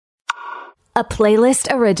a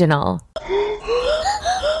playlist original.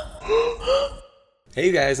 Hey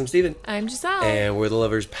you guys, I'm Steven. I'm Giselle. And we're the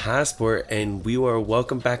Lover's Passport, and we are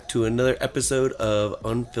welcome back to another episode of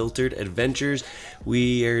Unfiltered Adventures.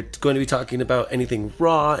 We are going to be talking about anything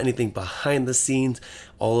raw, anything behind the scenes,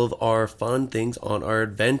 all of our fun things on our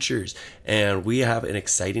adventures. And we have an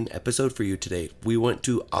exciting episode for you today. We went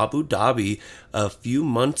to Abu Dhabi a few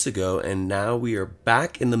months ago, and now we are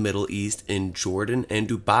back in the Middle East in Jordan and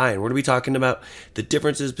Dubai. And we're going to be talking about the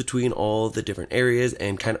differences between all the different areas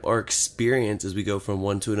and kind of our experience as we go from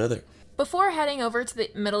one to another. Before heading over to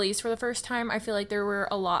the Middle East for the first time, I feel like there were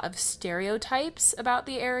a lot of stereotypes about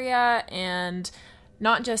the area, and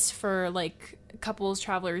not just for like couples,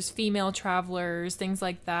 travelers, female travelers, things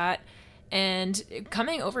like that. And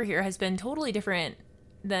coming over here has been totally different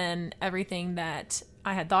than everything that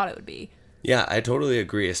I had thought it would be. Yeah, I totally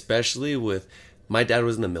agree, especially with my dad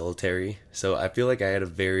was in the military, so I feel like I had a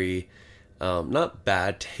very not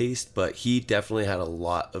bad taste, but he definitely had a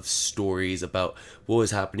lot of stories about what was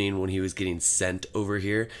happening when he was getting sent over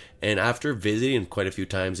here. And after visiting quite a few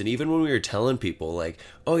times, and even when we were telling people like,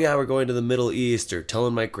 oh yeah, we're going to the Middle East, or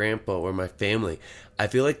telling my grandpa or my family, I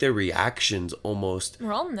feel like their reactions almost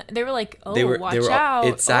they were like, oh, watch they were out.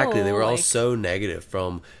 Exactly. Oh, they were all so negative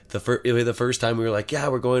from the first time we were like, yeah,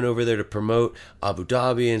 we're going over there to promote Abu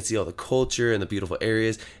Dhabi and see all the culture and the beautiful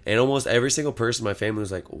areas. And almost every single person in my family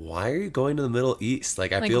was like, why are you going to the Middle East?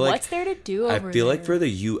 Like, I feel like what's there to do over there? I feel like for the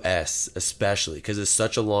US especially, because it's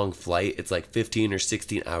such a long flight, it's like 15 or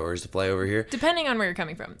 16 hours to fly over here. Depending on where you're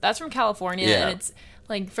coming from. That's from California, Yeah. and it's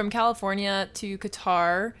like from California to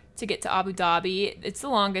Qatar to get to Abu Dhabi. It's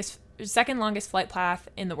the second longest flight path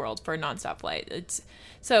in the world for a nonstop flight.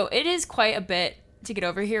 So it is quite a bit to get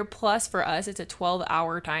over here. Plus, for us, it's a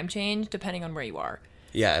 12-hour time change depending on where you are.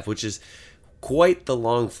 Yeah, which is quite the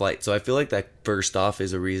long flight. So I feel like that first off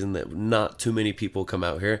is a reason that not too many people come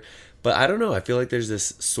out here. But I don't know. I feel like there's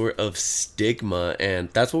this sort of stigma, and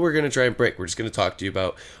that's what we're going to try and break. We're just going to talk to you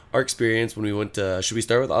about our experience when we went to... Should we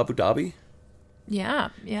start with Abu Dhabi? Yeah.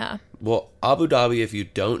 Well, Abu Dhabi, if you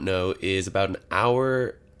don't know, is about an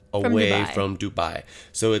hour away from Dubai.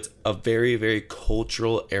 So it's a very, very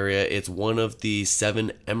cultural area. It's one of the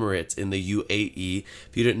 7 Emirates in the UAE.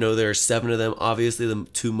 If you didn't know, there are 7 of them. Obviously, the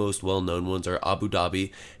 2 most well-known ones are Abu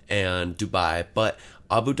Dhabi and Dubai. But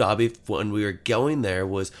Abu Dhabi, when we were going there,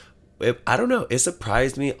 I don't know. It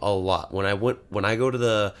surprised me a lot. When I go to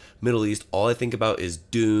the Middle East, all I think about is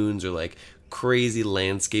dunes or like crazy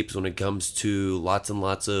landscapes when it comes to lots and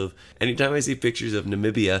lots of... Anytime I see pictures of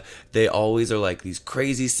Namibia, they always are like these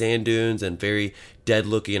crazy sand dunes and very dead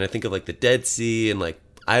looking. And I think of like the Dead Sea and like,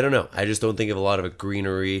 I don't know. I just don't think of a lot of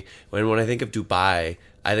greenery. When I think of Dubai,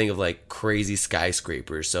 I think of like crazy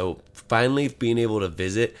skyscrapers. So finally being able to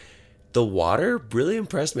visit... The water really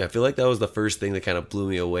impressed me. I feel like that was the first thing that kind of blew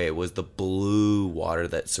me away, was the blue water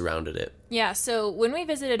that surrounded it. Yeah, so when we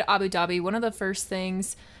visited Abu Dhabi, one of the first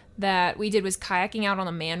things that we did was kayaking out on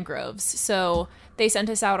the mangroves. So they sent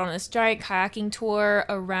us out on this giant kayaking tour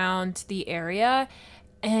around the area,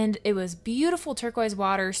 and it was beautiful turquoise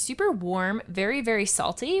water, super warm, very, very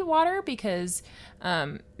salty water, because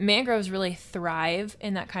mangroves really thrive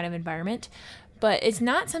in that kind of environment. But it's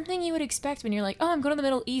not something you would expect when you're like, oh, I'm going to the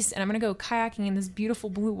Middle East and I'm going to go kayaking in this beautiful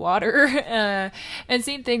blue water. And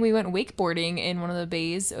same thing, we went wakeboarding in one of the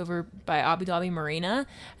bays over by Abu Dhabi Marina,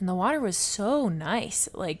 and the water was so nice.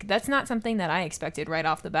 Like, that's not something that I expected right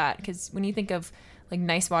off the bat, because when you think of like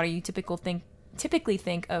nice water, you typically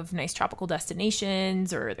think of nice tropical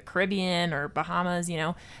destinations or the Caribbean or Bahamas,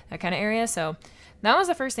 that kind of area. So that was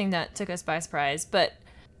the first thing that took us by surprise. But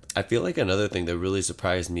I feel like another thing that really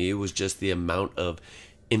surprised me was just the amount of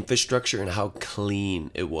infrastructure and how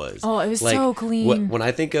clean it was. Oh, it was so clean. When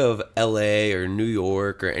I think of LA or New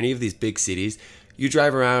York or any of these big cities, you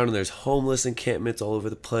drive around and there's homeless encampments all over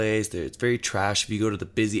the place. It's very trash. If you go to the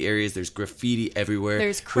busy areas, there's graffiti everywhere.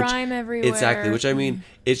 There's crime everywhere. Exactly, which I mean,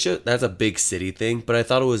 it's just, that's a big city thing, but I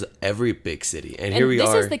thought it was every big city. And here we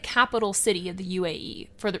are. This is the capital city of the UAE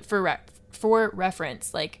for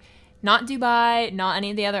reference. Like, not Dubai, not any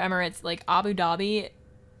of the other Emirates, like Abu Dhabi.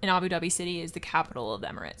 And Abu Dhabi City is the capital of the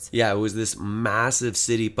Emirates. Yeah, it was this massive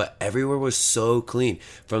city, but everywhere was so clean.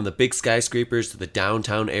 From the big skyscrapers to the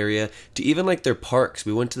downtown area to even like their parks.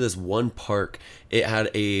 We went to this one park. It had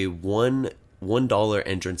a $1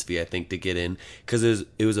 entrance fee, I think, to get in, because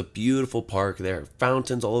it was a beautiful park. There were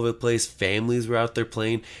fountains all over the place. Families were out there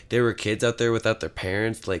playing. There were kids out there without their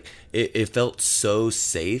parents. Like, it felt so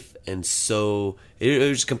safe and so... It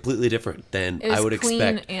was completely different than I would clean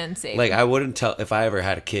expect. And safe. Like, I wouldn't tell if I ever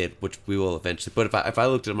had a kid, which we will eventually. But if I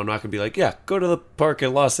looked at them, I'm not gonna be like, yeah, go to the park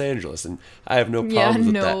in Los Angeles, and I have no problems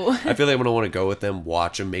with that. I feel like I'm gonna want to go with them,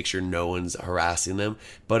 watch them, make sure no one's harassing them.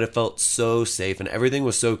 But it felt so safe, and everything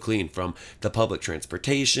was so clean, from the public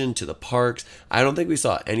transportation to the parks. I don't think we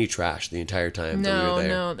saw any trash the entire time that we were there.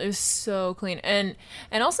 No, it was so clean, and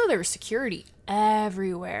also there was security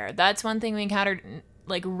everywhere. That's one thing we encountered,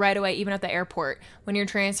 like, right away, even at the airport. When you're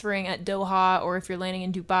transferring at Doha, or if you're landing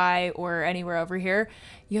in Dubai or anywhere over here,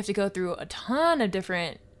 you have to go through a ton of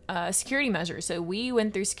different security measures. So we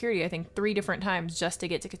went through security, I think, 3 different times just to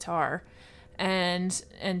get to Qatar and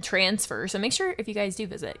transfer. So make sure, if you guys do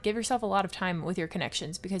visit, give yourself a lot of time with your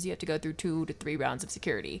connections, because you have to go through 2 to 3 rounds of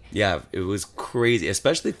security. Yeah, it was crazy,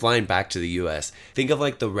 especially flying back to the US. Think of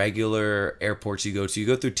like the regular airports you go to. You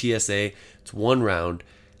go through TSA, it's 1 round.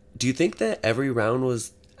 Do you think that every round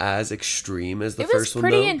was as extreme as the first one, though?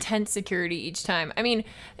 It was pretty intense security each time. I mean,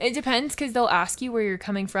 it depends, because they'll ask you where you're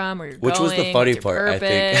coming from, or you're going. Which was the funny part, purpose.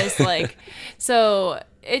 I think. Like, so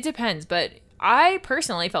it depends, but I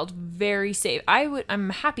personally felt very safe. I'm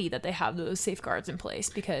happy that they have those safeguards in place,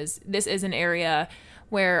 because this is an area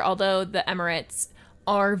where, although the Emirates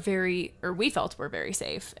are we felt were very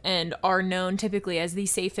safe, and are known typically as the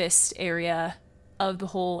safest area of the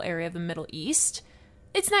whole area of the Middle East,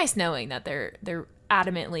 it's nice knowing that they're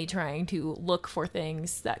adamantly trying to look for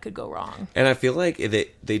things that could go wrong. And I feel like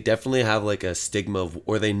they definitely have like a stigma of,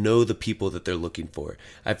 or they know the people that they're looking for.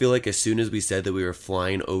 I feel like as soon as we said that we were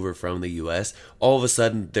flying over from the US, all of a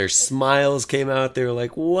sudden their smiles came out. They were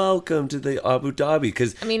like, welcome to the Abu Dhabi.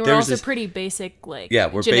 Because I mean, we're also pretty basic, like,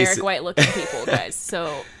 we're generic white looking people, guys.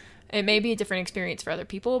 So it may be a different experience for other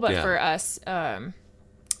people, but for us,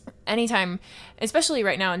 anytime, especially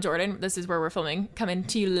right now in Jordan, this is where we're filming, coming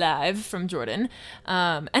to you live from Jordan.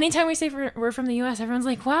 Anytime we say we're from the US, everyone's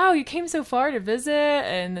like, wow, you came so far to visit,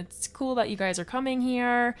 and it's cool that you guys are coming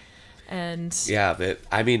here. And yeah, but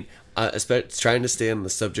I mean, trying to stay on the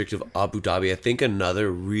subject of Abu Dhabi, I think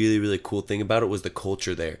another really, really cool thing about it was the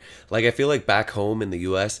culture there. Like, I feel like back home in the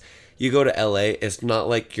US, you go to LA, it's not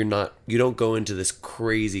like you don't go into this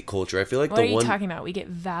crazy culture. I feel like what are you talking about? We get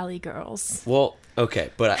valley girls. Well, okay,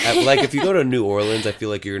 but like, if you go to New Orleans, I feel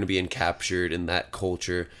like you're going to be encaptured in that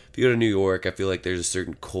culture. If you go to New York, I feel like there's a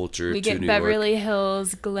certain culture to New York. We get Beverly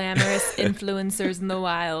Hills glamorous influencers in the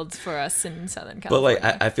wild for us in Southern California. But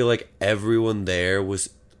like, I feel like everyone there was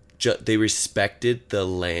they respected the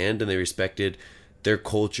land, and they respected their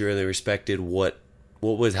culture, and they respected what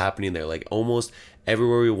was happening there. Like, almost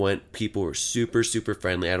everywhere we went, people were super, super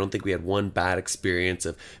friendly. I don't think we had one bad experience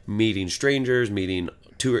of meeting strangers, meeting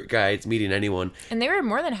tour guides, meeting anyone. And they were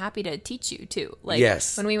more than happy to teach you too. Like,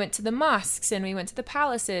 yes. When we went to the mosques and we went to the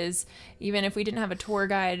palaces, even if we didn't have a tour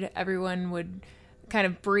guide, everyone would kind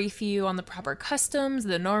of brief you on the proper customs,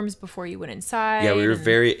 the norms before you went inside. Yeah, we were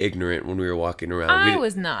very ignorant when we were walking around. I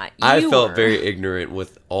was not. I felt very ignorant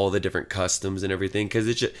with all the different customs and everything,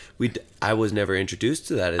 because I was never introduced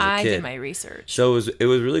to that as a kid. I did my research. So it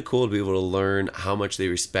was really cool to be able to learn how much they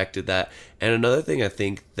respected that. And another thing I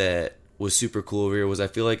think that was super cool over here was, I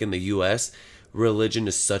feel like in the US, religion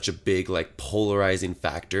is such a big, like, polarizing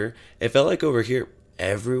factor. It felt like over here,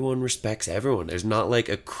 everyone respects everyone. There's not like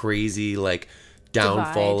a crazy, like,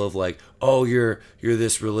 downfall divide of like, oh, you're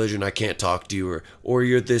this religion, I can't talk to you, or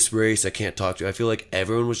you're this race, I can't talk to you. I feel like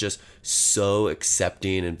everyone was just so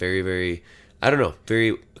accepting and very, very, I don't know,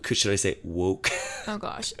 very, should I say, woke? Oh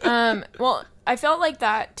gosh. Well, I felt like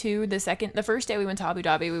that too. The first day we went to Abu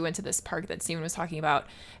Dhabi, we went to this park that Steven was talking about,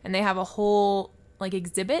 and they have a whole, like,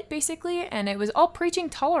 exhibit basically, and it was all preaching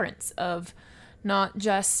tolerance of not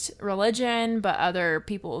just religion, but other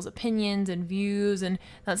people's opinions and views, and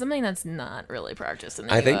that's something that's not really practiced in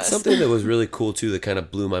the US. I think something that was really cool too, that kind of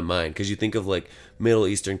blew my mind, because you think of like Middle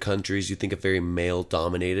Eastern countries, you think of very male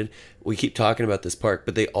dominated. We keep talking about this park,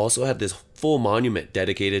 but they also have this full monument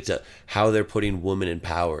dedicated to how they're putting women in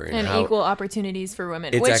power and equal opportunities for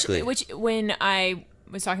women. Exactly. Which when I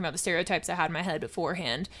was talking about the stereotypes I had in my head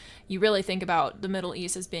beforehand, you really think about the Middle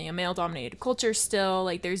East as being a male-dominated culture still.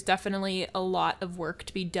 Like, there's definitely a lot of work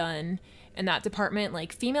to be done in that department.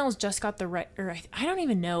 Like, females just got the right, or I don't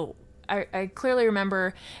even know. I clearly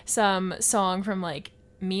remember some song from, like,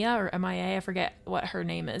 Mia or MIA, I forget what her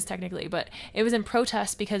name is technically, but it was in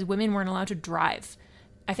protest because women weren't allowed to drive.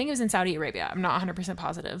 I think it was in Saudi Arabia. I'm not 100%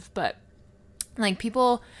 positive, but like,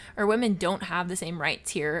 people or women don't have the same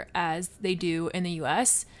rights here as they do in the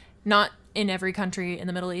US. Not in every country in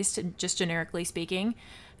the Middle East, just generically speaking.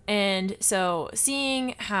 And so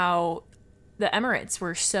seeing how the Emirates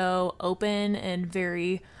were so open and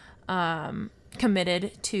very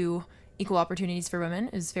committed to equal opportunities for women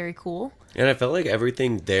is very cool. And I felt like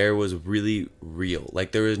everything there was really real.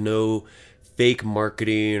 Like there was no fake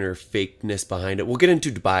marketing or fakeness behind it. We'll get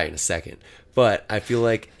into Dubai in a second, but I feel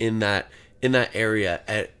like in that area,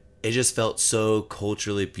 it just felt so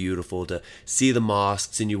culturally beautiful to see the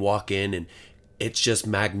mosques, and you walk in and it's just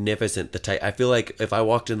magnificent. I feel like if I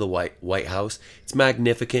walked in the White House, it's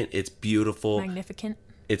magnificent. It's beautiful. Magnificent.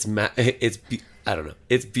 I don't know.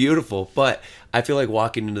 It's beautiful, but I feel like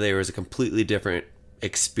walking into there is a completely different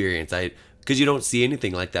experience. Because you don't see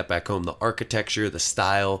anything like that back home. The architecture, the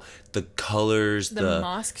style, the colors, the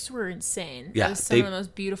mosques were insane. Yeah, it was some of the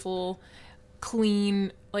most beautiful,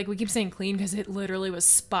 clean. Like, we keep saying clean because it literally was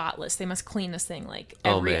spotless. They must clean this thing like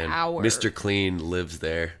every hour. Mr. Clean lives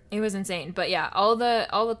there. It was insane. But yeah, all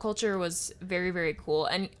the culture was very, very cool.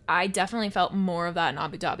 And I definitely felt more of that in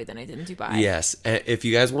Abu Dhabi than I did in Dubai. Yes. And if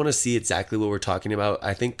you guys want to see exactly what we're talking about,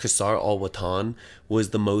 I think Qasr Al Watan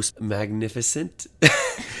was the most magnificent.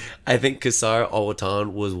 I think Qasr Al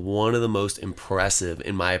Watan was one of the most impressive,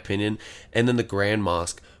 in my opinion. And then the Grand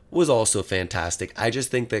Mosque was also fantastic. I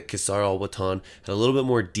just think that Qasr Al Watan had a little bit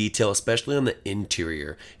more detail, especially on the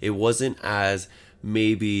interior. It wasn't as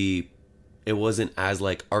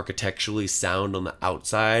like architecturally sound on the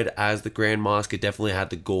outside as the Grand Mosque. It definitely had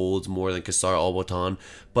the golds more than Qasr Al Watan,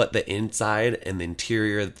 but the inside and the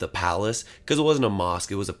interior, the palace, because it wasn't a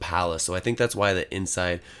mosque, it was a palace. So I think that's why the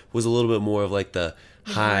inside was a little bit more of like the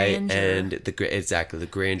high end. Exactly, the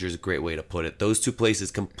grandeur is a great way to put it. Those two places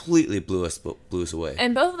completely blew us away.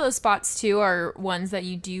 And both of those spots too are ones that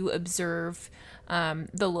you do observe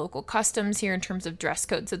the local customs here in terms of dress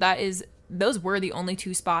code. So those were the only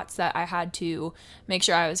two spots that I had to make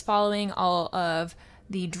sure I was following all of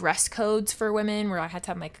the dress codes for women, where I had to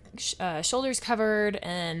have my shoulders covered,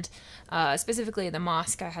 and specifically the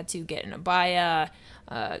mosque, I had to get an abaya,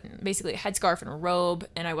 basically a headscarf and a robe,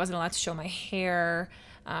 and I wasn't allowed to show my hair.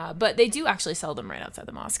 But they do actually sell them right outside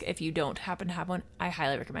the mosque. If you don't happen to have one, I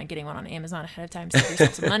highly recommend getting one on Amazon ahead of time, save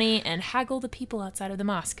yourself some money, and haggle the people outside of the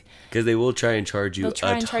mosque. Because they will try and charge you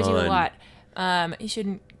a lot. You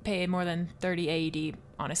shouldn't pay more than 30 AED,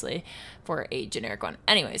 honestly, for a generic one.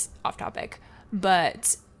 Anyways, off topic.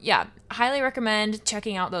 But yeah, highly recommend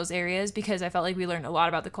checking out those areas because I felt like we learned a lot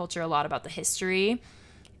about the culture, a lot about the history.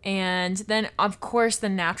 And then, of course, the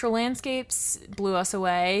natural landscapes blew us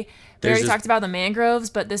away. We already talked about the mangroves,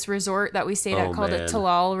 but this resort that we stayed at called the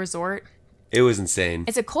Talal Resort. It was insane.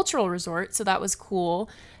 It's a cultural resort, so that was cool.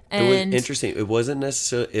 And it was interesting. It wasn't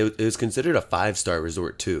necessarily. It was considered a 5-star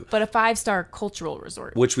resort too, but a 5-star cultural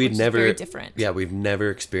resort, which never. Is very different. Yeah, we've never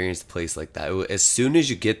experienced a place like that. As soon as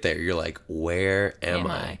you get there, you're like, "Where am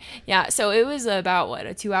I?" Yeah. So it was about a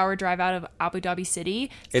 2-hour drive out of Abu Dhabi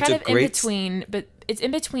City. It's kind of in between, but it's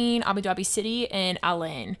in between Abu Dhabi City and Al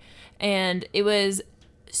Ain, and it was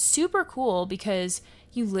super cool because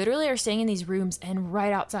you literally are staying in these rooms, and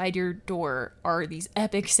right outside your door are these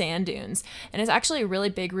epic sand dunes. And it's actually a really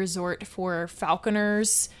big resort for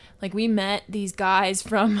falconers. Like, we met these guys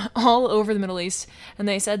from all over the Middle East, and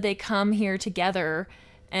they said they come here together,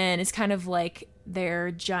 and it's kind of like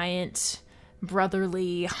their giant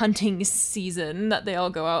brotherly hunting season that they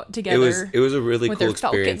all go out together. It was a really cool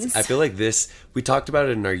experience. I feel like we talked about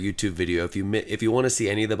it in our YouTube video. If you want to see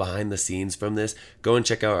any of the behind the scenes from this, go and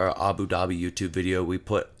check out our Abu Dhabi YouTube video. We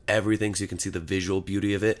put everything so you can see the visual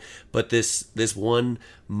beauty of it. But this one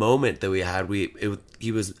moment that we had,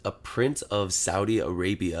 he was a prince of Saudi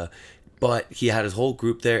Arabia, but he had his whole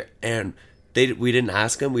group there, and we didn't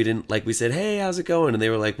ask him. We said, "Hey, how's it going?" And they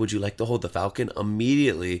were like, "Would you like to hold the falcon?"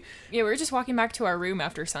 Immediately. Yeah, we were just walking back to our room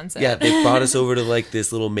after sunset. Yeah, they brought us over to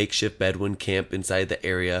this little makeshift Bedouin camp inside the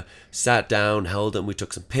area, sat down, held them. We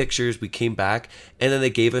took some pictures. We came back, and then they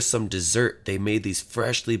gave us some dessert. They made these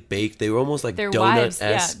freshly baked. They were almost like donut-esque.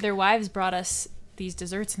 Yeah, their wives brought us these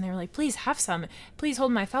desserts, and they were like, "Please have some. Please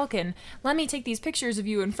hold my falcon. Let me take these pictures of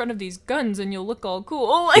you in front of these guns, and you'll look all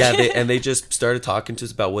cool." Yeah, they just started talking to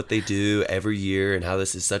us about what they do every year and how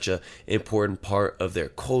this is such a important part of their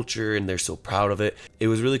culture, and they're so proud of it. It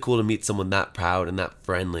was really cool to meet someone that proud and that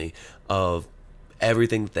friendly of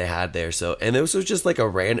everything that they had there. So, and it was just like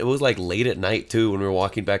it was like late at night too when we were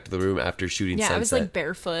walking back to the room after shooting sunset. I was like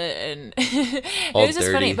barefoot and it was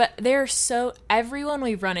just funny. But everyone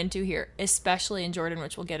we've run into here, especially in Jordan,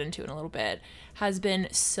 which we'll get into in a little bit, has been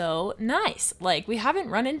so nice. Like, we haven't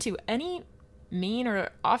run into any mean or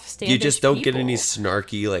offstandish You just don't people. get any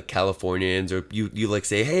snarky like Californians, or you like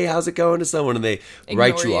say, "Hey, how's it going?" to someone and they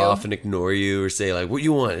write you off and ignore you, or say like, "What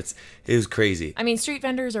you want?" It was crazy. I mean, street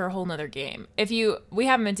vendors are a whole nother game. We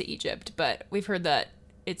haven't been to Egypt, but we've heard that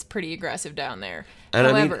it's pretty aggressive down there. And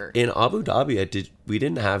However, I mean, in Abu Dhabi, we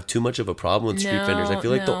didn't have too much of a problem with street vendors. I feel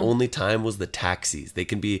like the only time was the taxis. They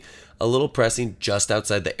can be a little pressing just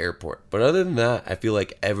outside the airport. But other than that, I feel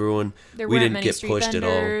like we didn't get pushed at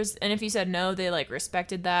all. And if you said no, they like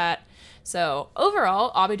respected that. So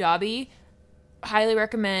overall, Abu Dhabi, highly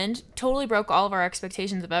recommend. Totally broke all of our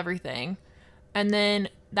expectations of everything. And then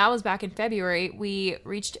that was back in February. We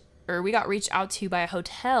got reached out to by a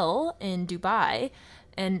hotel in Dubai.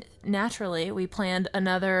 And naturally, we planned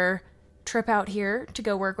another trip out here to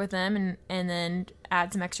go work with them and then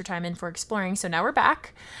add some extra time in for exploring. So now we're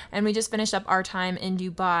back, and we just finished up our time in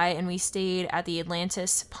Dubai, and we stayed at the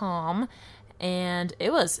Atlantis Palm, and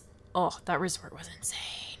that resort was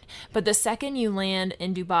insane. But the second you land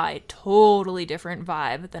in Dubai, totally different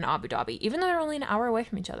vibe than Abu Dhabi, even though they're only an hour away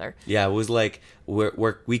from each other. Yeah, it was like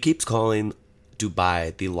we keep calling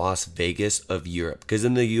Dubai the Las Vegas of Europe, because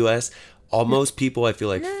in the U.S., almost people, I feel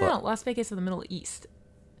like... No, Las Vegas of the Middle East.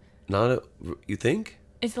 You think?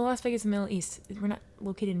 It's the Las Vegas of the Middle East. We're not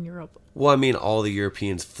located in Europe. Well, I mean, all the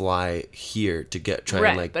Europeans fly here to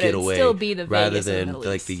try and get away, still be the rather Vegas than of the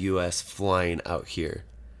like the U.S. flying out here.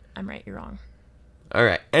 I'm right. You're wrong. All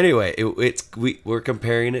right. Anyway, we're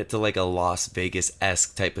comparing it to like a Las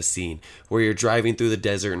Vegas-esque type of scene where you're driving through the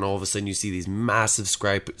desert and all of a sudden you see these massive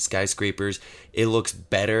skyscrapers. It looks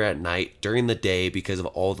better at night. During the day, because of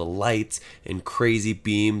all the lights and crazy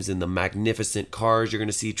beams and the magnificent cars you're going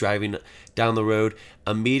to see driving down the road.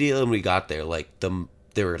 Immediately when we got there,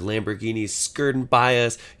 there were Lamborghinis skirting by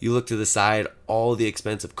us. You look to the side, all the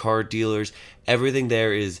expensive car dealers. Everything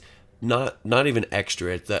there is not even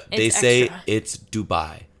extra. They say it's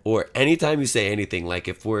Dubai. Or anytime you say anything, like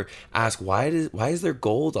if we're asked why is there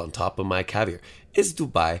gold on top of my caviar, it's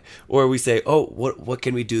Dubai. Or we say, oh, what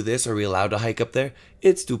can we do this? Are we allowed to hike up there?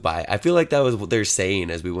 It's Dubai. I feel like that was what they're saying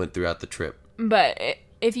as we went throughout the trip. But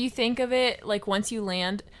if you think of it, like once you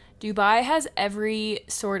land, Dubai has every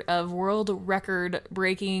sort of world record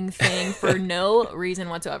breaking thing for no reason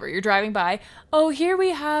whatsoever. You're driving by, oh, here we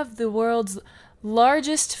have the world's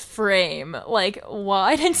largest frame. Like,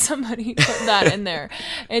 why did somebody put that in there?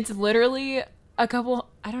 It's literally I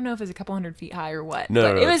don't know if it's a couple hundred feet high or what.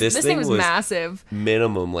 No. This thing was massive.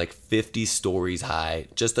 Minimum like 50 stories high.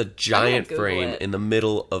 Just a giant frame in the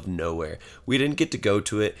middle of nowhere. We didn't get to go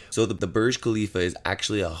to it. So the Burj Khalifa is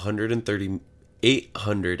actually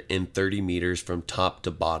 830 meters from top to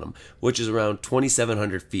bottom, which is around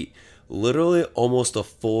 2,700 feet. Literally almost a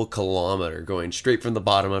full kilometer going straight from the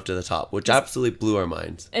bottom up to the top, which absolutely blew our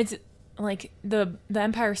minds. It's like the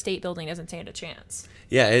Empire State Building doesn't stand a chance.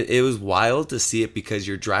 Yeah, it was wild to see it because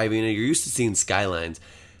you're driving and you're used to seeing skylines,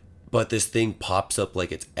 but this thing pops up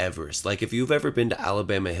like it's Everest. Like if you've ever been to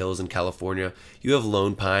Alabama Hills in California, you have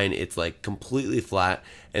Lone Pine, it's like completely flat,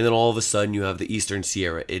 and then all of a sudden you have the Eastern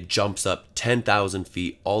Sierra. It jumps up 10,000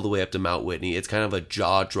 feet all the way up to Mount Whitney. It's kind of a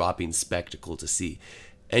jaw-dropping spectacle to see.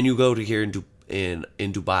 And you go to here in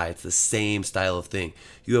Dubai, it's the same style of thing.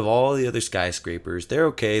 You have all the other skyscrapers. They're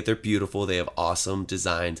okay. They're beautiful. They have awesome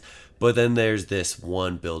designs. But then there's this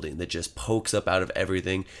one building that just pokes up out of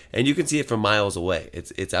everything. And you can see it from miles away.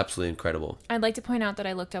 It's absolutely incredible. I'd like to point out that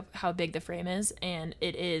I looked up how big the frame is, and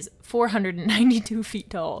it is 492 feet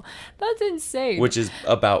tall. That's insane. Which is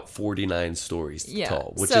about 49 stories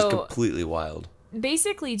tall, which is completely wild.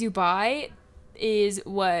 Basically, Dubai is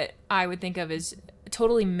what I would think of as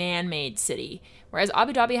totally man-made city, whereas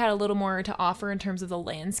Abu Dhabi had a little more to offer in terms of the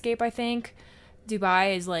landscape. I think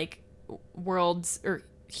Dubai is like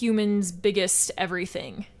humans' biggest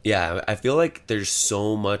everything. Yeah, I feel like there's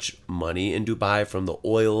so much money in Dubai from the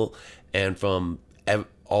oil and from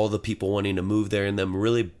all the people wanting to move there and them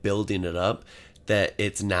really building it up, that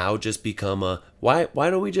it's now just become why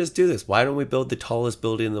don't we just do this? Why don't we build the tallest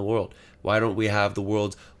building in the world? Why don't we have the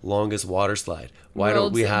world's longest water slide? Why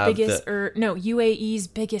don't we have UAE's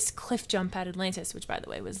biggest cliff jump at Atlantis, which by the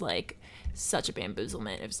way was like such a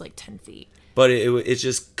bamboozlement. It was like 10 feet. But it's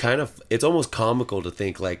just kind of, it's almost comical to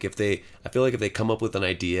think like I feel like if they come up with an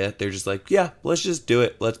idea, they're just like, yeah, let's just do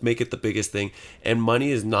it. Let's make it the biggest thing. And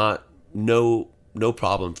money is no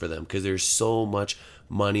problem for them because there's so much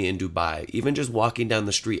money in Dubai. Even just walking down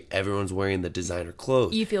the street, everyone's wearing the designer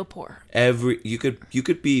clothes. You feel poor. You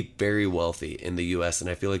could be very wealthy in the US, and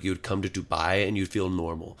I feel like you would come to Dubai and you'd feel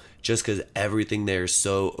normal just because everything there is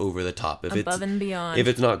so over the top. Above and beyond. If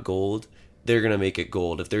it's not gold, they're gonna make it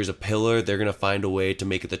gold. If there's a pillar, they're gonna find a way to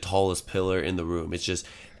make it the tallest pillar in the room. It's just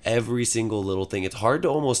every single little thing. It's hard to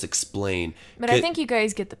almost explain. But I think you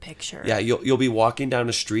guys get the picture. Yeah, you'll be walking down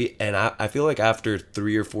the street, and I feel like after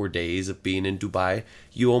 3 or 4 days of being in Dubai,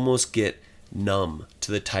 you almost get numb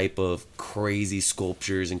to the type of crazy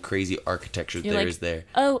sculptures and crazy architecture there is there.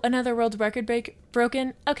 Oh, another world record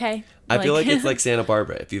broken? Okay. I feel like it's like Santa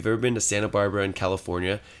Barbara. If you've ever been to Santa Barbara in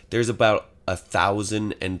California, there's about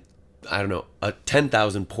 10,000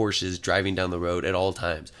 Porsches driving down the road at all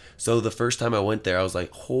times. So the first time I went there, I was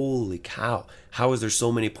like, holy cow, how is there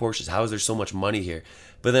so many Porsches? How is there so much money here?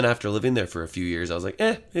 But then after living there for a few years, I was like,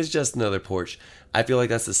 it's just another Porsche. I feel like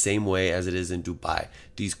that's the same way as it is in Dubai.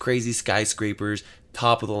 These crazy skyscrapers,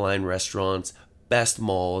 top of the line restaurants, best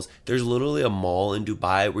malls. There's literally a mall in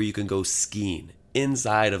Dubai where you can go skiing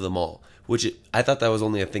inside of the mall, which I thought that was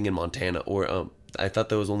only a thing in Montana, or I thought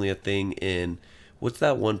that was only a thing in, what's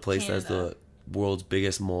that one place that's the world's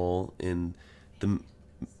biggest mall in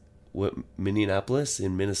Minneapolis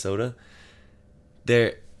in Minnesota?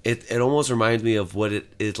 It almost reminds me of what it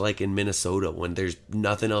is like in Minnesota when there's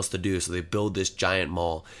nothing else to do, so they build this giant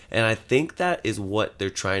mall. And I think that is what they're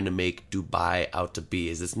trying to make Dubai out to be.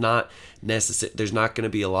 Is it's not necessary. There's not going to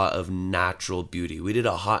be a lot of natural beauty. We did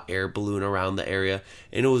a hot air balloon around the area,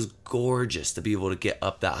 and it was gorgeous to be able to get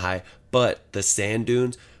up that high. But the sand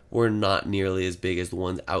dunes were not nearly as big as the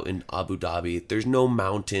ones out in Abu Dhabi. There's no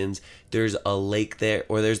mountains. There's a lake there,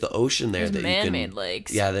 or there's the ocean there. There's man-made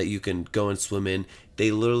lakes. Yeah, that you can go and swim in. They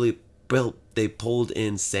literally pulled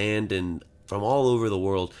in sand and from all over the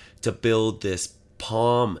world to build this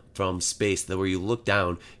palm from space, that where you look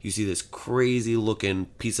down, you see this crazy looking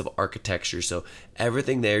piece of architecture. So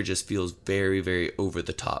everything there just feels very, very over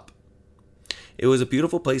the top. It was a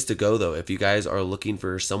beautiful place to go, though. If you guys are looking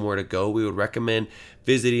for somewhere to go, we would recommend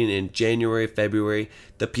visiting in January, February.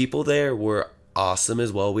 The people there were awesome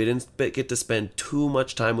as well. We didn't get to spend too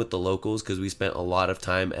much time with the locals because we spent a lot of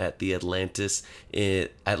time at the Atlantis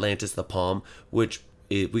the Palm, which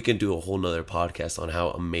we can do a whole nother podcast on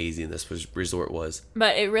how amazing this resort was.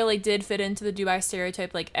 But it really did fit into the Dubai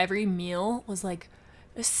stereotype. Like, every meal was like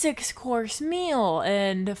a 6-course meal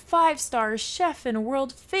and a 5-star chef and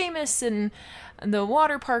world famous, and the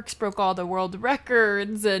water parks broke all the world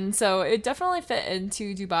records, and so it definitely fit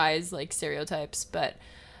into Dubai's like stereotypes. But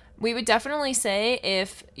we would definitely say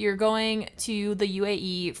if you're going to the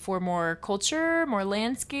UAE for more culture, more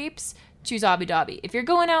landscapes, choose Abu Dhabi. If you're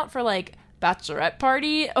going out for like bachelorette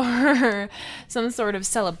party or some sort of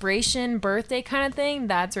celebration, birthday kind of thing,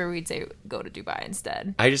 that's where we'd say go to Dubai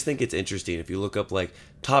instead. I just think it's interesting. If you look up like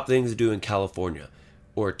top things to do in California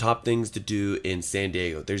or top things to do in San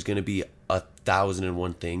Diego, there's going to be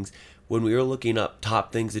 1,001 things. When we were looking up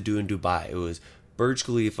top things to do in Dubai, it was Burj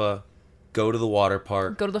Khalifa, go to the water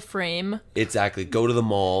park, go to the Frame, exactly, go to the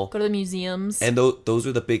mall, go to the museums, and those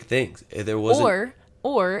were the big things. There wasn't,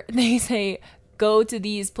 or they say go to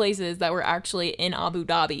these places that were actually in Abu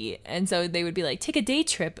Dhabi, and so they would be like, take a day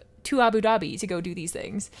trip to Abu Dhabi to go do these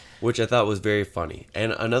things, which I thought was very funny.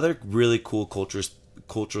 And another really cool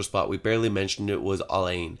cultural spot, we barely mentioned it, was Al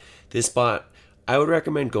Ain. This spot I would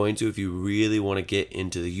recommend going to if you really want to get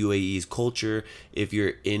into the UAE's culture, if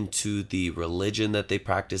you're into the religion that they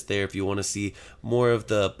practice there, if you want to see more of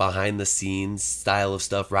the behind the scenes style of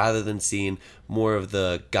stuff rather than seeing more of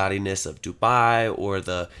the gaudiness of Dubai or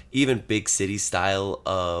the even big city style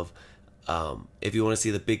of if you want to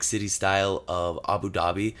see the big city style of Abu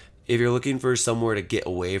Dhabi. If you're looking for somewhere to get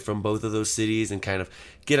away from both of those cities and kind of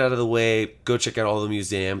get out of the way, go check out all the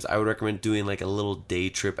museums, I would recommend doing like a little day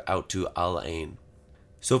trip out to Al Ain.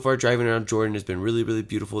 So far, driving around Jordan has been really, really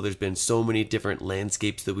beautiful. There's been so many different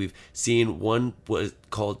landscapes that we've seen. One was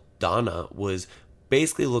called Dana, was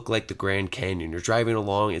basically look like the Grand Canyon. You're driving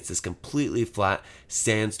along, it's this completely flat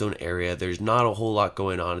sandstone area. There's not a whole lot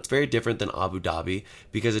going on. It's very different than Abu Dhabi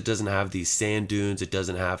because it doesn't have these sand dunes. It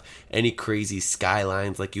doesn't have any crazy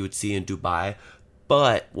skylines like you would see in Dubai.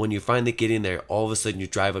 But when you finally get in there, all of a sudden you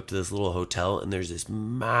drive up to this little hotel and there's this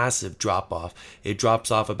massive drop off. It drops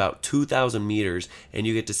off about 2,000 meters and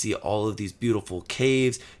you get to see all of these beautiful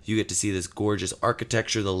caves. You get to see this gorgeous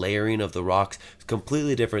architecture, the layering of the rocks. It's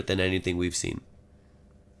completely different than anything we've seen.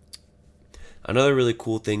 Another really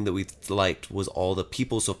cool thing that we liked was all the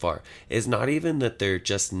people so far. It's not even that they're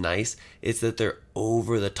just nice, it's that they're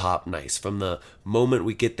over the top nice. From the moment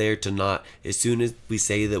we get there to not, as soon as we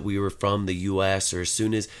say that we were from the US or as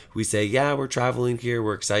soon as we say, yeah, we're traveling here,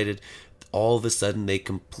 we're excited, all of a sudden they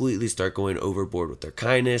completely start going overboard with their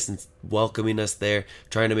kindness and welcoming us there,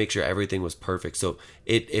 trying to make sure everything was perfect. So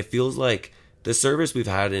it feels like the service we've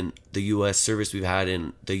had in the US, service we've had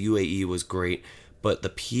in the UAE was great. But the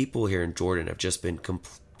people here in Jordan have just been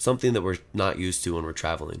something that we're not used to when we're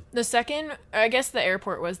traveling. The second, I guess the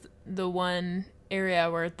airport was the one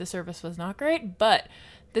area where the service was not great, but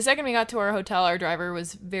the second we got to our hotel, our driver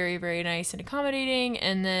was very, very nice and accommodating.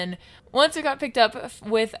 And then once we got picked up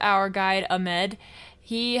with our guide, Ahmed,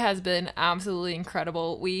 he has been absolutely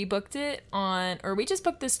incredible. We booked it we just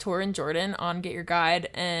booked this tour in Jordan on Get Your Guide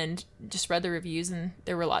and just read the reviews, and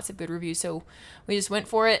there were lots of good reviews. So we just went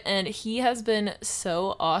for it, and he has been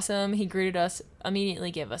so awesome. He greeted us,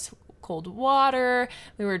 immediately gave us cold water.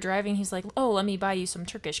 We were driving. He's like, oh, let me buy you some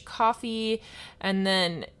Turkish coffee. And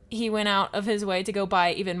then he went out of his way to go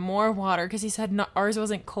buy even more water because he said ours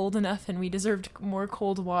wasn't cold enough and we deserved more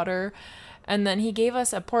cold water. And then he gave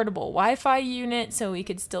us a portable Wi-Fi unit so we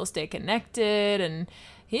could still stay connected. And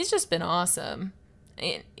he's just been awesome.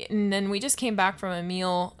 And then we just came back from a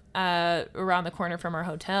meal around the corner from our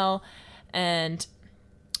hotel. And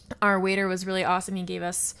our waiter was really awesome. He gave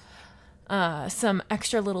us some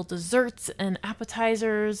extra little desserts and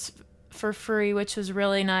appetizers for free, which was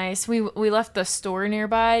really nice. We left the store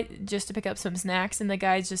nearby just to pick up some snacks, and the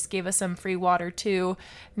guides just gave us some free water too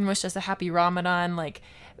and wished us a happy Ramadan. Like,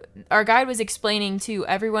 our guide was explaining too,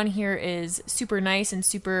 everyone here is super nice and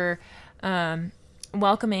super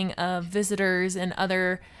welcoming of visitors and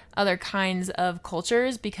other kinds of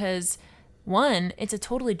cultures because, one, it's a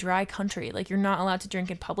totally dry country. Like, you're not allowed to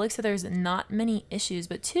drink in public, so there's not many issues.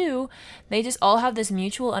 But two, they just all have this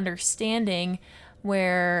mutual understanding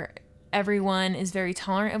where everyone is very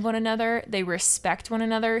tolerant of one another. They respect one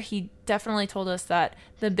another. He definitely told us that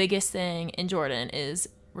the biggest thing in Jordan is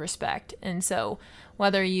respect. And so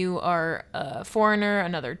whether you are a foreigner,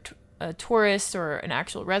 a tourist, or an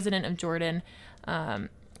actual resident of Jordan,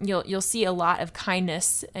 you'll see a lot of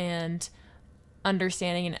kindness and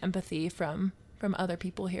understanding and empathy from other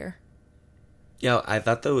people here. Yeah, I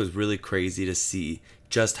thought that was really crazy to see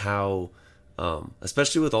just how,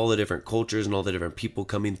 especially with all the different cultures and all the different people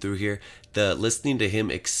coming through here, listening to him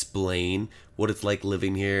explain what it's like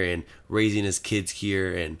living here and raising his kids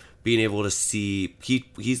here and being able to see,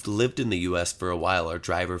 he's lived in the U.S. for a while, our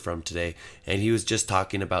driver from today, and he was just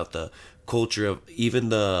talking about the culture of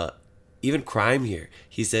even crime here,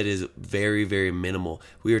 he said, is very, very minimal.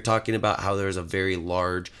 We were talking about how there's a very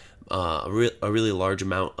large, a really large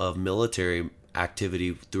amount of military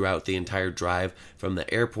activity throughout the entire drive from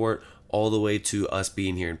the airport all the way to us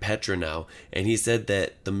being here in Petra now. And he said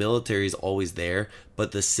that the military is always there,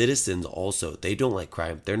 but the citizens also, they don't like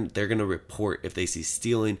crime. They're going to report if they see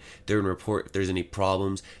stealing. They're going to report if there's any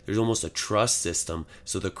problems. There's almost a trust system.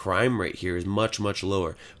 So the crime rate here is much, much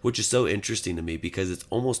lower, which is so interesting to me because it's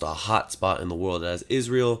almost a hot spot in the world. It has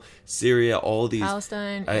Israel, Syria, all these,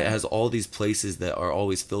 Palestine. It has all these places that are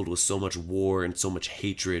always filled with so much war and so much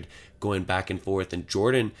hatred going back and forth. And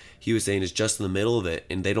Jordan, he was saying, is just in the middle of it,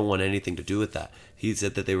 and they don't want anything to do with that. He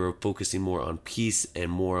said that they were focusing more on peace and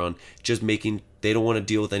more on just they don't want to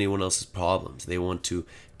deal with anyone else's problems.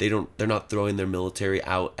 They're not throwing their military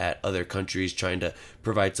out at other countries trying to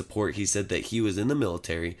provide support. He said that he was in the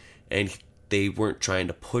military and they weren't trying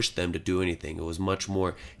to push them to do anything. It was much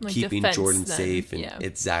more like keeping Jordan safe. And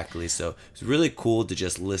exactly. So it's really cool to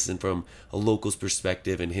just listen from a local's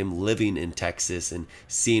perspective and him living in Texas and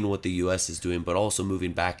seeing what the U.S. is doing, but also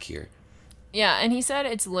moving back here. Yeah, and he said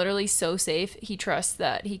it's literally so safe. He trusts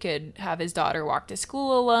that he could have his daughter walk to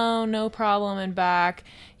school alone, no problem, and back.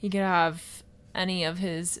 He could have any of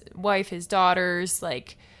his wife, his daughters,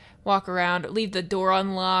 like, walk around, leave the door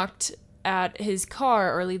unlocked at his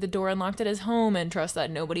car or leave the door unlocked at his home and trust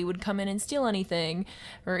that nobody would come in and steal anything.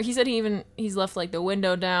 Or he said he's left, like, the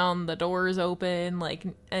window down, the doors open, like,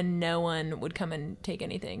 and no one would come and take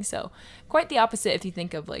anything. So quite the opposite if you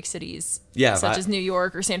think of, like, cities such as New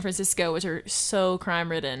York or San Francisco, which are so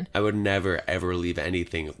crime ridden. I would never ever leave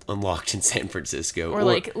anything unlocked in San Francisco, or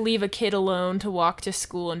like leave a kid alone to walk to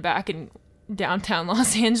school and back in downtown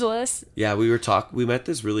Los Angeles. Yeah, we met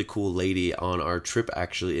this really cool lady on our trip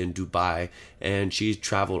actually in Dubai, and she's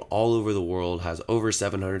traveled all over the world, has over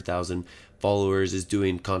 700,000 followers, is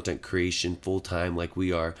doing content creation full time like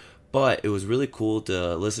we are. But it was really cool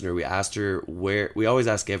to listen to her. We asked her we always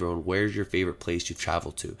ask everyone, where's your favorite place you've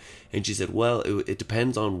traveled to? And she said, well, it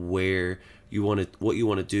depends on what you want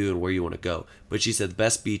to do and where you want to go. But she said the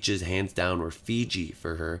best beaches, hands down, were Fiji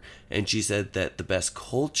for her. And she said that the best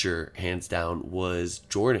culture, hands down, was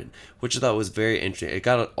Jordan, which I thought was very interesting. It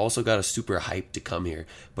also got us super hyped to come here.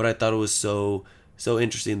 But I thought it was so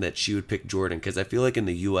interesting that she would pick Jordan, because I feel like in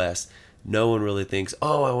the U.S., no one really thinks,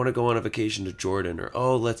 oh, I want to go on a vacation to Jordan, or,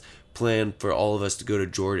 oh, let's plan for all of us to go to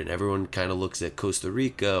Jordan. Everyone kind of looks at Costa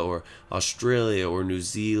Rica or Australia or New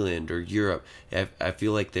Zealand or Europe. I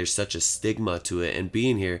feel like there's such a stigma to it, and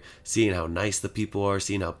being here, seeing how nice the people are,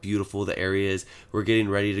 seeing how beautiful the area is. We're getting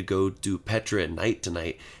ready to go do Petra at night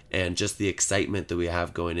tonight, and just the excitement that we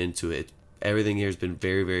have going into it. everything here has been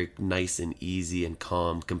very, very nice and easy and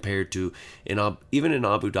calm compared to even in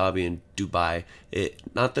Abu Dhabi and Dubai.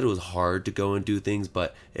 Not that it was hard to go and do things,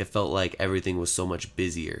 but it felt like everything was so much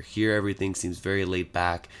busier. Here, everything seems very laid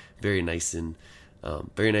back, very nice and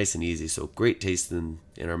easy. So great taste in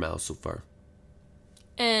our mouths so far.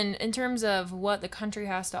 And in terms of what the country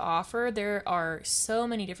has to offer, there are so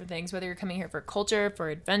many different things, whether you're coming here for culture, for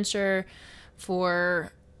adventure,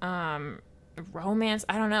 for romance,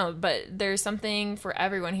 I don't know, but there's something for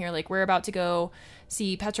everyone here. Like, we're about to go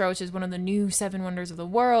see Petra, which is one of the new 7 wonders of the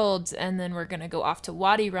world, and then we're going to go off to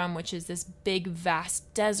Wadi Rum, which is this big,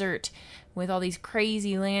 vast desert with all these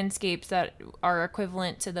crazy landscapes that are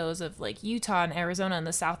equivalent to those of like Utah and Arizona in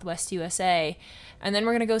the Southwest USA. And then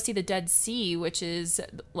we're going to go see the Dead Sea, which is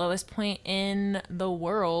the lowest point in the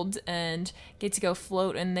world, and get to go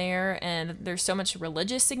float in there. And there's so much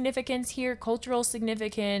religious significance here, cultural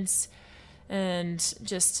significance, and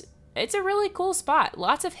just, it's a really cool spot.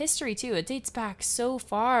 Lots of history too. It dates back so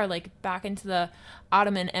far, like back into the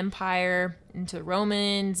Ottoman Empire, into the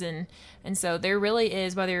Romans, and so there really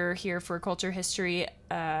is, whether you're here for culture, history,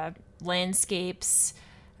 landscapes,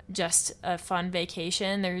 just a fun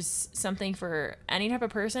vacation, there's something for any type of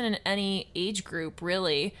person in any age group,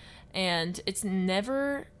 really. And it's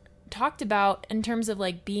never talked about in terms of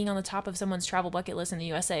like being on the top of someone's travel bucket list in the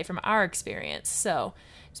USA from our experience. So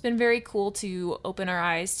it's been very cool to open our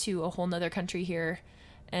eyes to a whole nother country here,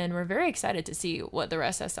 and we're very excited to see what the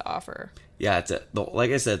rest has to offer. Yeah,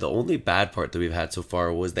 like I said, the only bad part that we've had so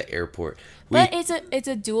far was the airport. But it's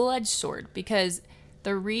a dual-edged sword, because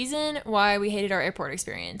the reason why we hated our airport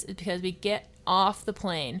experience is because we get off the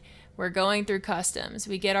plane, we're going through customs,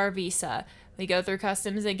 we get our visa, we go through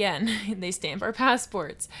customs again, they stamp our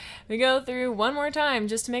passports, we go through one more time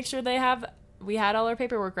just to make sure we had all our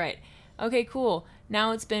paperwork right. Okay, cool.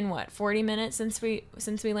 Now it's been 40 minutes since we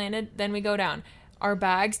landed. Then we go down. Our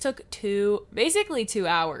bags took basically 2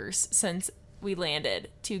 hours since we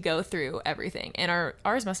landed to go through everything, and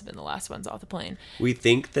ours must have been the last ones off the plane. We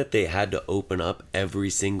think that they had to open up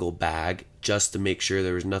every single bag just to make sure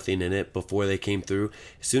there was nothing in it before they came through.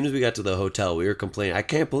 As soon as we got to the hotel, we were complaining, I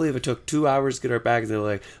can't believe it took 2 hours to get our bags. And they're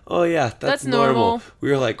like, oh yeah, that's normal.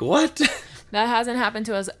 We were like, what? That hasn't happened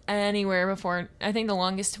to us anywhere before. I think the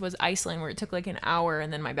longest was Iceland, where it took like an hour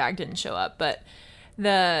and then my bag didn't show up. But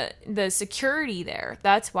the security there,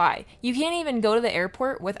 that's why. You can't even go to the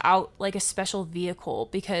airport without like a special vehicle,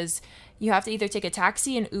 because you have to either take a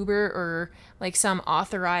taxi, an Uber, or like some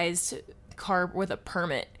authorized car with a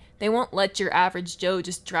permit. They won't let your average Joe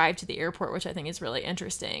just drive to the airport, which I think is really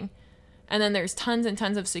interesting. And then there's tons and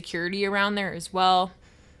tons of security around there as well.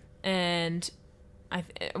 And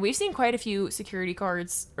we've seen quite a few security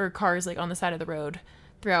cars like on the side of the road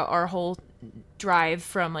throughout our whole drive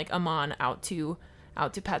from like Amman out to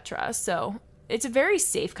Petra. So it's a very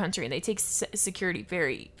safe country, and they take security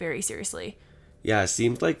very, very seriously. Yeah, it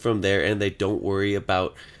seems like from there, and they don't worry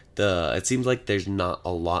about it seems like there's not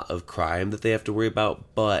a lot of crime that they have to worry about,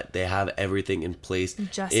 but they have everything in place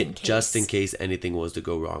just in case anything was to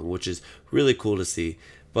go wrong, which is really cool to see.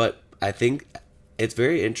 But I think it's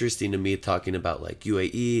very interesting to me talking about like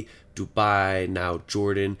UAE, Dubai, now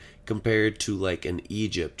Jordan, compared to like an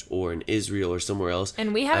Egypt or an Israel or somewhere else.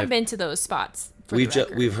 And we haven't been to those spots.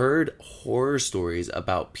 We've heard horror stories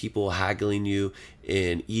about people haggling you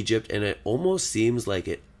in Egypt, and it almost seems like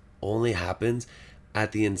it only happens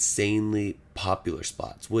at the insanely popular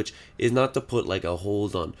spots, which is not to put like a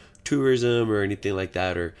hold on tourism or anything like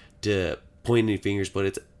that, or to point any fingers, but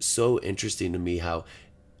it's so interesting to me how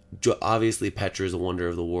obviously Petra is a wonder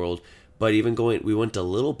of the world, but even we went to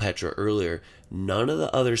Little Petra earlier, none of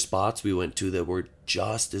the other spots we went to that were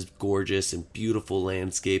just as gorgeous and beautiful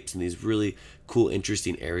landscapes and these really cool,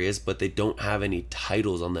 interesting areas, but they don't have any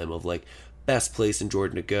titles on them of like best place in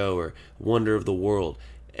Jordan to go or wonder of the world.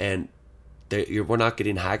 And we're not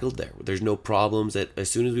getting haggled there. There's no problems. As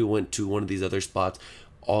soon as we went to one of these other spots,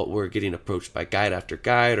 we're getting approached by guide after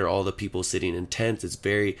guide, or all the people sitting in tents. It's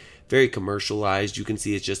very, very commercialized. You can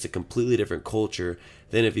see it's just a completely different culture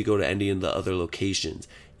than if you go to any of the other locations.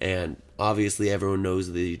 And obviously everyone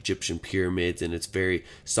knows the Egyptian pyramids, and it's very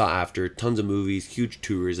sought after. Tons of movies, huge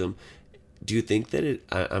tourism. Do you think that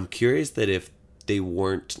I'm curious that if they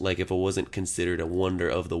weren't, like, if it wasn't considered a wonder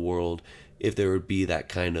of the world, if there would be that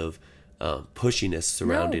kind of pushiness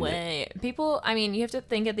surrounding it. No way. People, I mean, you have to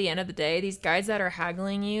think at the end of the day, these guys that are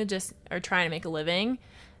haggling you just are trying to make a living.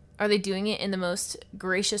 Are they doing it in the most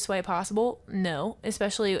gracious way possible? No.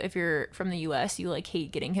 Especially if you're from the US, you like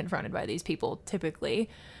hate getting confronted by these people typically.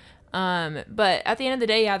 But at the end of the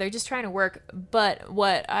day, yeah, they're just trying to work. But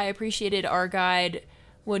what I appreciated our guide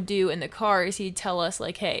would do in the car is he'd tell us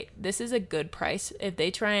like, hey, this is a good price. If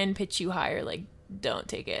they try and pitch you higher, like, don't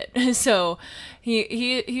take it. So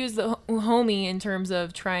he was the homie in terms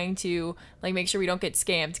of trying to like make sure we don't get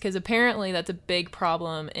scammed, because apparently that's a big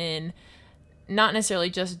problem in not necessarily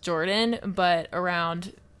just Jordan, but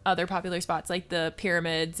around other popular spots like the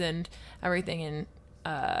pyramids and everything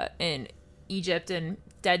in Egypt and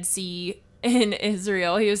Dead Sea in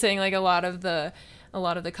Israel. He was saying like a lot of the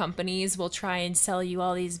companies will try and sell you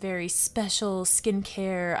all these very special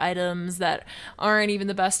skincare items that aren't even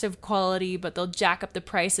the best of quality, but they'll jack up the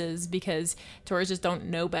prices because tourists just don't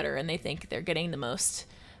know better and they think they're getting the most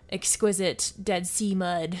exquisite Dead Sea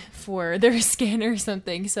mud for their skin or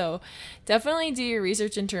something. So definitely do your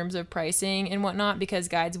research in terms of pricing and whatnot, because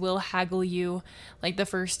guides will haggle you. Like the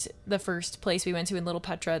first place we went to in Little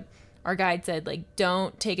Petra, our guide said like,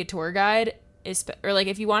 don't take a tour guide, or like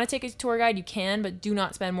if you want to take a tour guide you can, but do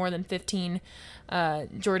not spend more than 15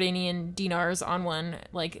 Jordanian dinars on one,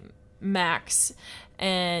 like max.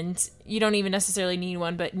 And you don't even necessarily need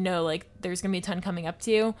one, but no, like there's gonna be a ton coming up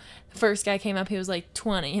to you. The first guy came up, he was like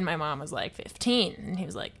 20 and my mom was like 15, and he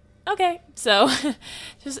was like, okay. So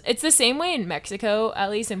just it's the same way in Mexico, at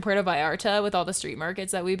least in Puerto Vallarta, with all the street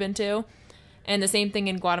markets that we've been to. And the same thing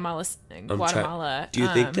in Guatemala. Do you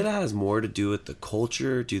think that has more to do with the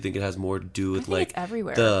culture? Do you think it has more to do with like it's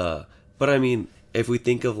everywhere? But I mean, if we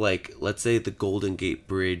think of like, let's say the Golden Gate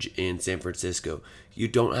Bridge in San Francisco, you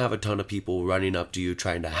don't have a ton of people running up to you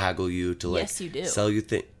trying to haggle you to like yes, you do. Sell you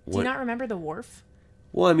things. Do you not remember the wharf?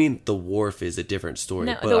 Well, I mean, the wharf is a different story,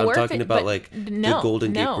 no, but I'm talking about like the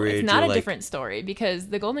Golden Gate Bridge. It's not a like, different story, because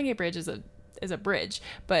the Golden Gate Bridge is a bridge,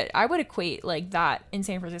 but I would equate like that in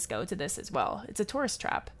San Francisco to this as well. It's a tourist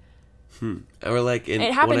trap. Or like it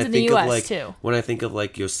happens in the U.S. too. When I think of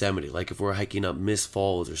like Yosemite, like if we're hiking up Miss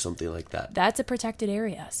Falls or something like that, that's a protected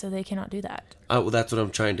area, so they cannot do that. Well, that's what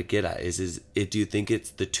I'm trying to get at. Do you think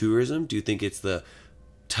it's the tourism? Do you think it's the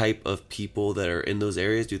type of people that are in those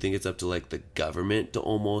areas? Do you think it's up to like the government to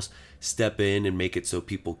almost step in and make it so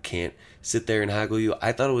people can't sit there and haggle you?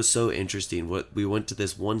 I thought it was so interesting. We went to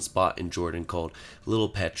this one spot in Jordan called Little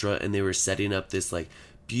Petra, and they were setting up this like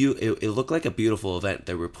it looked like a beautiful event.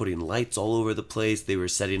 They were putting lights all over the place. They were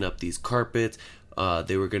setting up these carpets.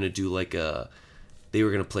 They were gonna do like they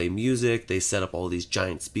were gonna play music. They set up all these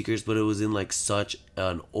giant speakers, but it was in like such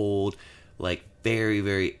an old, like very,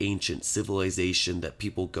 very ancient civilization that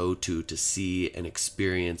people go to see and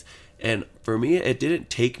experience. And for me, it didn't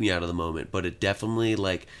take me out of the moment, but it definitely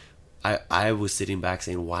like I was sitting back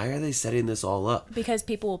saying, why are they setting this all up? Because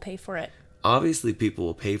people will pay for it. Obviously people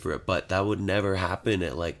will pay for it, but that would never happen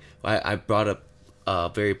at like, I brought up a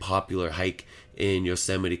very popular hike in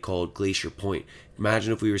Yosemite called Glacier Point.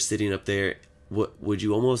 Imagine if we were sitting up there, what would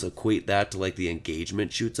you almost equate that to like the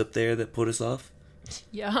engagement shoots up there that put us off?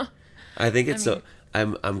 Yeah. I think it's so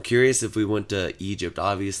I'm curious if we went to Egypt,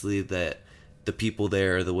 obviously that the people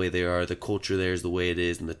there are the way they are, the culture there is the way it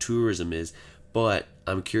is, and the tourism is, but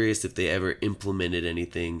I'm curious if they ever implemented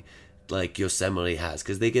anything like Yosemite has,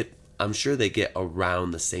 because I'm sure they get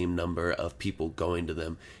around the same number of people going to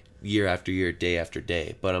them year after year, day after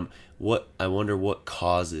day. But I wonder what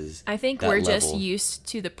causes. I think we're just used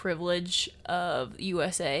to the privilege of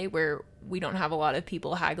USA, where we don't have a lot of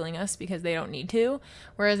people haggling us because they don't need to.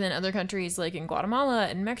 Whereas in other countries, like in Guatemala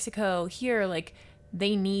and Mexico, here, like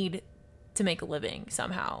they need to make a living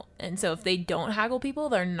somehow. And so if they don't haggle people,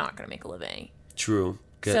 they're not going to make a living. True.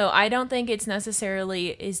 Good. So I don't think it's necessarily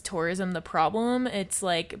is tourism the problem. It's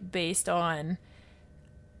like based on,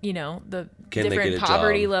 the different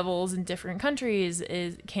poverty levels in different countries.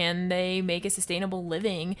 Can they make a sustainable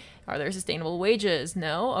living? Are there sustainable wages?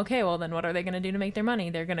 No? Okay, well then what are they going to do to make their money?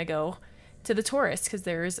 They're going to go to the tourists because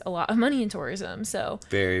there's a lot of money in tourism. So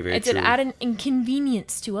very, very it's true. an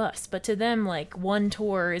inconvenience to us, but to them, like one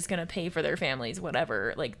tour is going to pay for their families,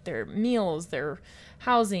 whatever, like their meals, their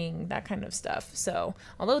housing, that kind of stuff. So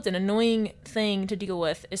although it's an annoying thing to deal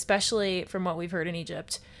with, especially from what we've heard in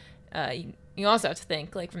Egypt, you also have to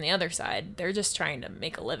think like from the other side, they're just trying to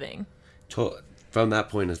make a living. From that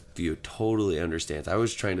point of view, totally understands. I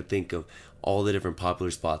was trying to think of all the different popular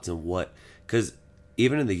spots and because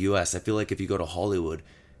even in the US, I feel like if you go to Hollywood,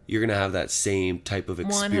 you're going to have that same type of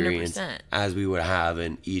experience 100%. As we would have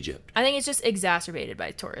in Egypt. I think it's just exacerbated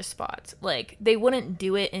by tourist spots. Like, they wouldn't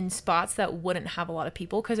do it in spots that wouldn't have a lot of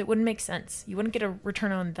people because it wouldn't make sense. You wouldn't get a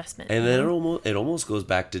return on investment. And then it almost goes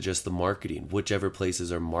back to just the marketing. Whichever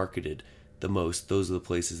places are marketed the most, those are the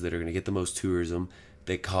places that are going to get the most tourism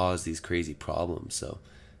that cause these crazy problems. So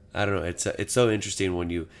I don't know. It's so interesting when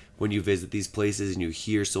you visit these places and you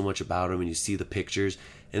hear so much about them and you see the pictures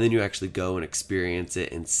and then you actually go and experience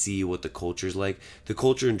it and see what the culture's like. The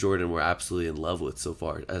culture in Jordan we're absolutely in love with so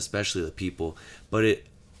far, especially the people. But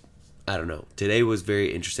I don't know. Today was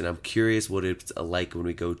very interesting. I'm curious what it's like when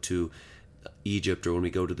we go to Egypt or when we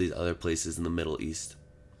go to these other places in the Middle East.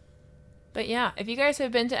 But yeah, if you guys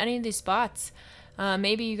have been to any of these spots,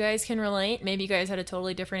 maybe you guys can relate. Maybe you guys had a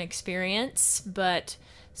totally different experience. But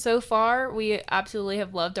so far, we absolutely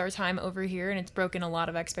have loved our time over here, and it's broken a lot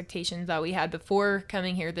of expectations that we had before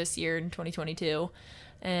coming here this year in 2022.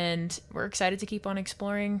 And we're excited to keep on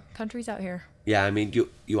exploring countries out here. Yeah, I mean,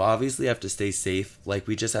 you obviously have to stay safe. Like,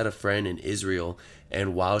 we just had a friend in Israel,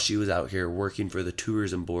 and while she was out here working for the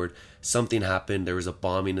tourism board, something happened. There was a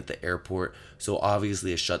bombing at the airport, so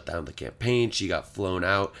obviously it shut down the campaign. She got flown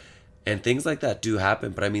out, and things like that do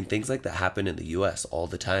happen. But I mean, things like that happen in the U.S. all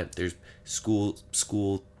the time. There's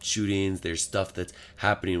school shootings. There's stuff that's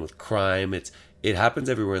happening with crime. It happens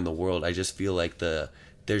everywhere in the world. I just feel like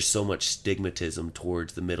there's so much stigmatism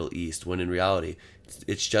towards the Middle East, when in reality,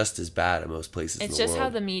 it's just as bad in most places in the world. It's just how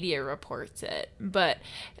the media reports it. But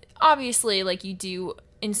obviously, like you do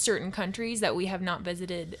in certain countries that we have not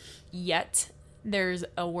visited yet, there's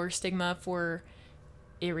a worse stigma for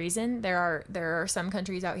a reason. There are some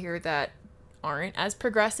countries out here that aren't as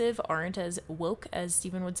progressive, aren't as woke, as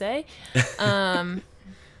Stephen would say.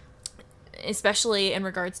 Especially in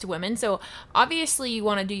regards to women. So obviously you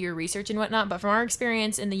want to do your research and whatnot, but from our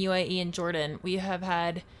experience in the UAE and Jordan, we have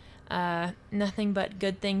had nothing but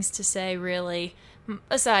good things to say, really,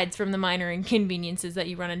 aside from the minor inconveniences that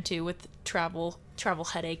you run into with travel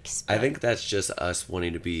headaches. But I think that's just us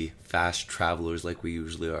wanting to be fast travelers like we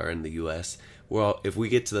usually are in the US. If we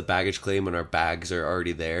get to the baggage claim and our bags are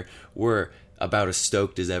already there, we're about as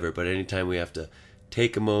stoked as ever. But anytime we have to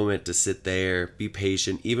take a moment to sit there, be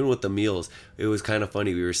patient. Even with the meals, it was kind of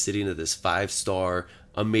funny. We were sitting at this 5-star,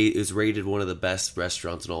 it was rated one of the best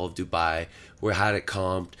restaurants in all of Dubai. We had it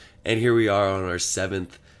comped, and here we are on our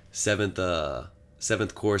seventh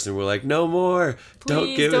course, and we're like, no more.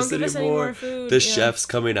 Don't give us any more food. The chef's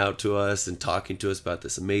coming out to us and talking to us about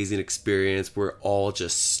this amazing experience. We're all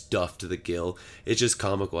just stuffed to the gill. It's just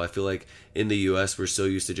comical. I feel like in the US we're so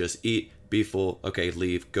used to just eat, be full, okay,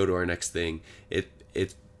 leave, go to our next thing.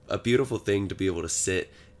 It's a beautiful thing to be able to sit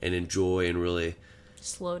and enjoy and really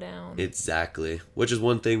slow down. Exactly. Which is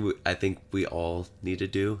one thing I think we all need to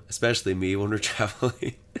do, especially me when we're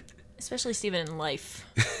traveling. Especially Stephen in life.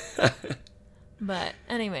 But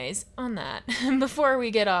anyways, on that, before we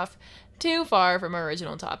get off too far from our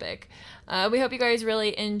original topic, we hope you guys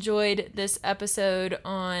really enjoyed this episode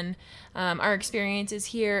on our experiences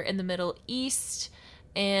here in the Middle East.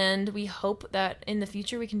 And we hope that in the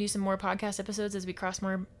future we can do some more podcast episodes as we cross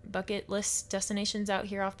more bucket list destinations out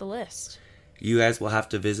here off the list. You guys will have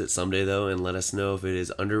to visit someday, though, and let us know if it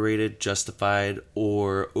is underrated, justified,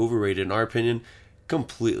 or overrated. In our opinion,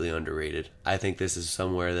 completely underrated. I think this is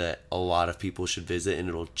somewhere that a lot of people should visit, and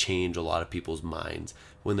it'll change a lot of people's minds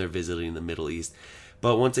when they're visiting the Middle East.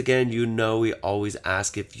 But once again, we always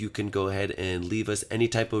ask if you can go ahead and leave us any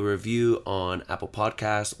type of review on Apple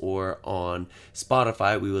Podcasts or on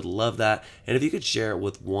Spotify. We would love that. And if you could share it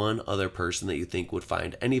with one other person that you think would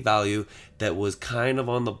find any value, that was kind of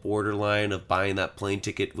on the borderline of buying that plane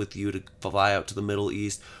ticket with you to fly out to the Middle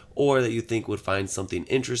East, or that you think would find something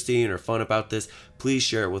interesting or fun about this, please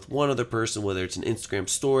share it with one other person, whether it's an Instagram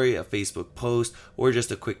story, a Facebook post, or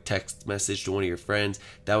just a quick text message to one of your friends.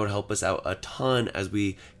 That would help us out a ton as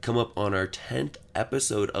we come up on our 10th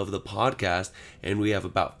episode of the podcast, and we have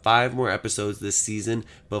about 5 more episodes this season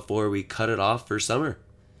before we cut it off for summer.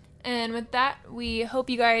 And with that, we hope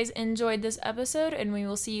you guys enjoyed this episode, and we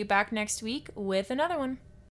will see you back next week with another one.